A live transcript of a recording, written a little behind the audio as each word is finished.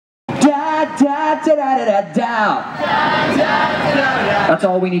That's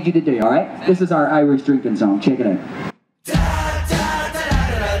all we need you to do, all right? This is our Irish drinking song. Check it out.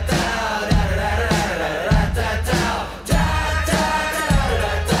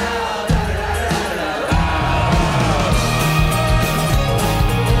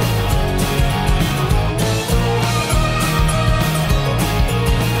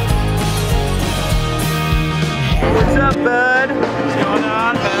 What's up, bud? What's going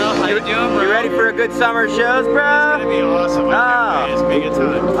on, Bill? How you doing, bro? You ready for a good summer shows, bro? It's gonna be awesome. I can't wait. It's gonna be a good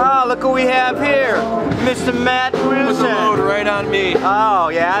time. Oh, look what we have here. Mr. Matt Wilson. Put the load right on me. Oh,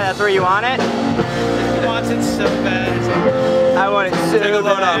 yeah? That's where you want it? He wants it so bad. I want it so bad. Take a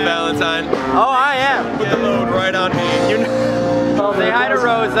load off, Valentine. Oh, I am. Put the load right on me. Say hi to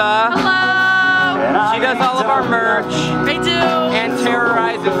Rosa. Hello! She does all of our merch. I do. And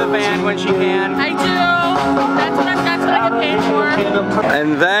terrorizes the band when she can. I do. That's what I get paid for.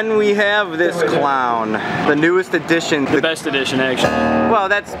 And then we have this clown, the newest addition. The best edition, actually. Well,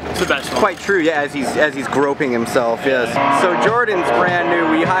 that's the best one. Quite true. Yeah, as he's groping himself. Yes. So Jordan's brand new.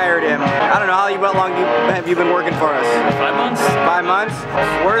 We hired him. I don't know how long have you been working for us? 5 months. 5 months?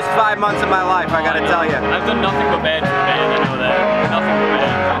 Worst 5 months of my life, I gotta tell you. I've done nothing but bad for the band. I know that. Nothing but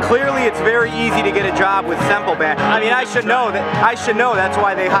bad. Clearly, it's very easy to get a job with Semple band. I mean, I should know that. I should know that's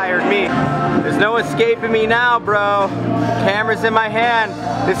why they hired me. There's no escaping me now, bro. Camera's in my hand.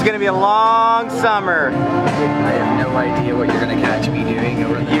 This is gonna be a long summer. I have no idea what you're gonna catch me doing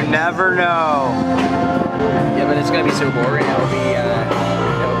over there. You never know. Yeah, but it's gonna be so boring. It'll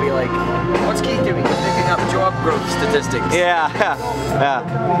be like, what's Keith doing? He's picking up job growth statistics. Yeah.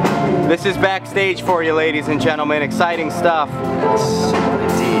 This is backstage for you, ladies and gentlemen. Exciting stuff.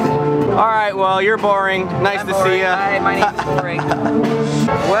 Indeed. All right, well, you're boring. Nice to see you. Hi, my name's Boring.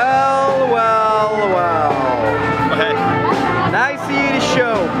 Well. Hey. Nice of you to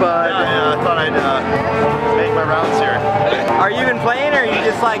show, bud. Yeah, I thought I'd make my rounds here. Are you even playing, or are you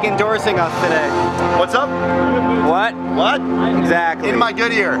just like endorsing us today? What's up? What? What? Exactly. In my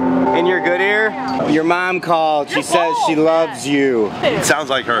good ear. In your good ear? Your mom called. She says she loves you. It sounds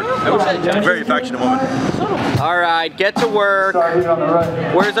like her. A very affectionate woman. All right, get to work.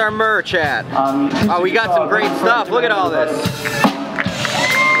 Where's our merch at? Oh, we got some great stuff. Look at all this.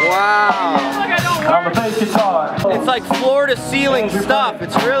 Wow. It's like floor to ceiling stuff.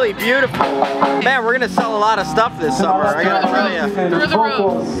 It's really beautiful. Man, we're gonna sell a lot of stuff this summer, I gotta tell you. Through the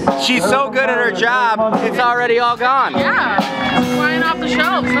roof. She's so good at her job, it's already all gone. Yeah. Flying off the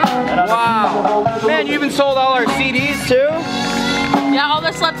shelves, huh? Wow. Man, you even sold all our CDs too? Yeah, all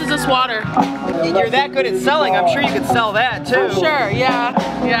that's left is this water. You're that good at selling, I'm sure you could sell that too. Sure, yeah.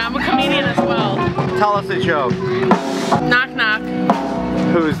 Yeah, I'm a comedian as well. Tell us a joke. Knock, knock.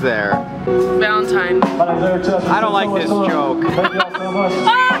 Who's there? Valentine. I don't like this joke. You're supposed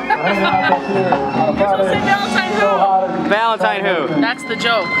to say Valentine who? Valentine who? That's the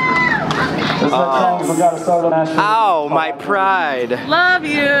joke. Ow, my pride. Love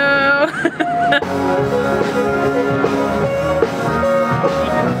you.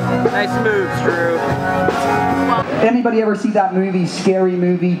 Nice moves, Drew. Anybody ever see that movie, Scary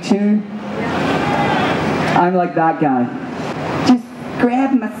Movie 2? I'm like that guy. Just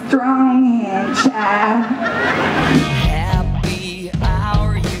grab my strong hand, child.